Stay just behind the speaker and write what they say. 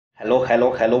Hello,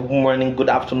 good morning, good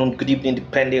afternoon, good evening,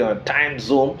 depending on time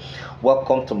zone.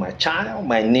 Welcome to my channel.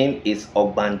 My name is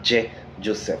Ogbanje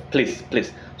Joseph. Please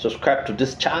subscribe to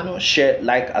this channel, share,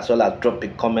 like, as well as drop a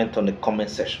comment on the comment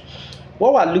section.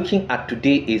 What we're looking at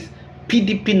today is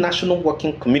PDP National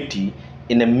Working Committee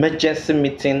in emergency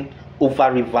meeting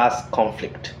over Rivers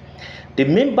conflict. The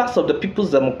members of the People's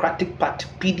Democratic Party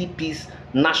PDP's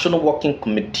National Working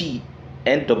Committee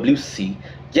NWC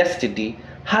yesterday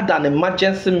had an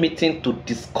emergency meeting to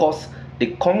discuss the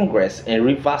Congress in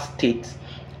Rivers State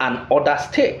and other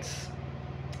states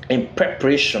in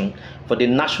preparation for the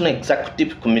National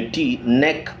Executive Committee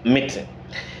NEC meeting.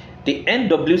 The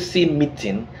NWC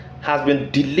meeting has been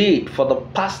delayed for the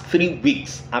past 3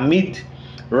 weeks amid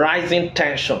rising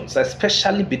tensions,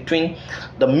 especially between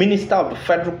the Minister of the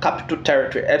Federal Capital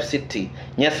Territory (FCT)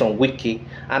 Nyesom Wike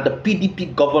and the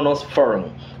PDP Governors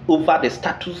Forum over the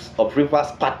status of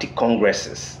Rivers Party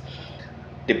congresses.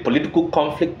 The political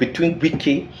conflict between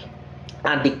Wike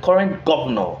and the current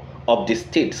governor of the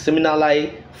state,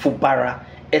 Siminalayi Fubara,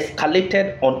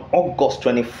 escalated on August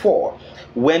 24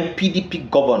 when PDP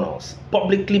governors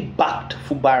publicly backed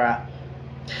Fubara.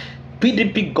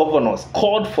 PDP governors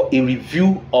called for a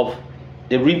review of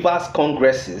the Rivers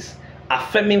congresses,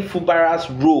 affirming Fubara's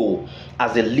role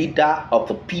as a leader of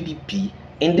the PDP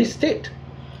in the state.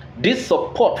 This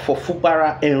support for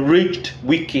Fubara enraged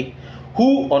Wike,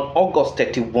 who on August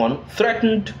 31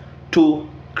 threatened to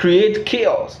create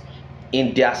chaos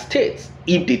in their states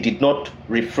if they did not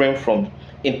refrain from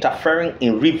interfering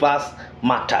in Rivers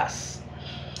matters.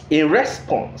 In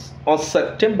response, on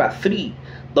September 3,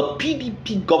 the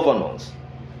PDP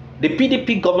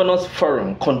Governors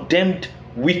Forum condemned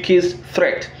Wike's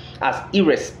threat as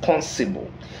irresponsible.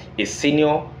 A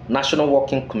senior National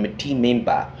Working Committee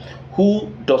member who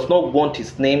does not want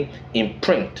his name in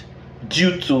print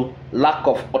due to lack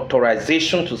of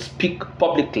authorization to speak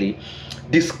publicly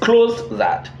disclosed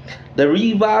that the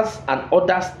Rivers and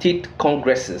other state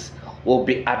congresses will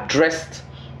be addressed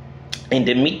in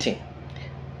the meeting.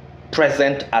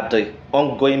 Present at the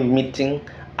ongoing meeting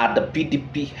at the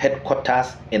PDP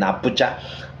headquarters in Abuja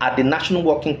at the National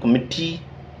Working Committee,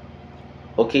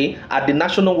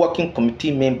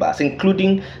 members,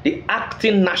 including the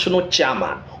acting national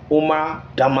chairman Omar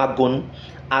Damagun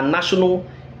and national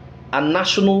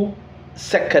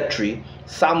secretary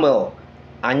Samuel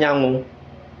Anyanwu.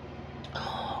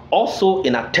 Also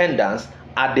in attendance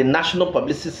are the national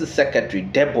publicity secretary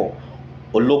Debo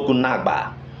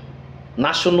Ologunagba,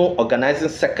 National Organizing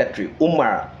Secretary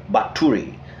Umar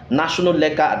Baturi, National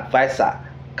Legal Advisor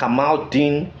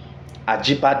Kamaldeen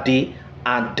Ajibade,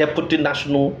 and Deputy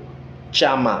National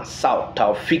Chairman South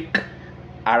Taufik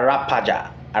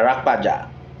Arapaja,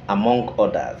 among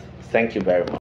others. Thank you very much.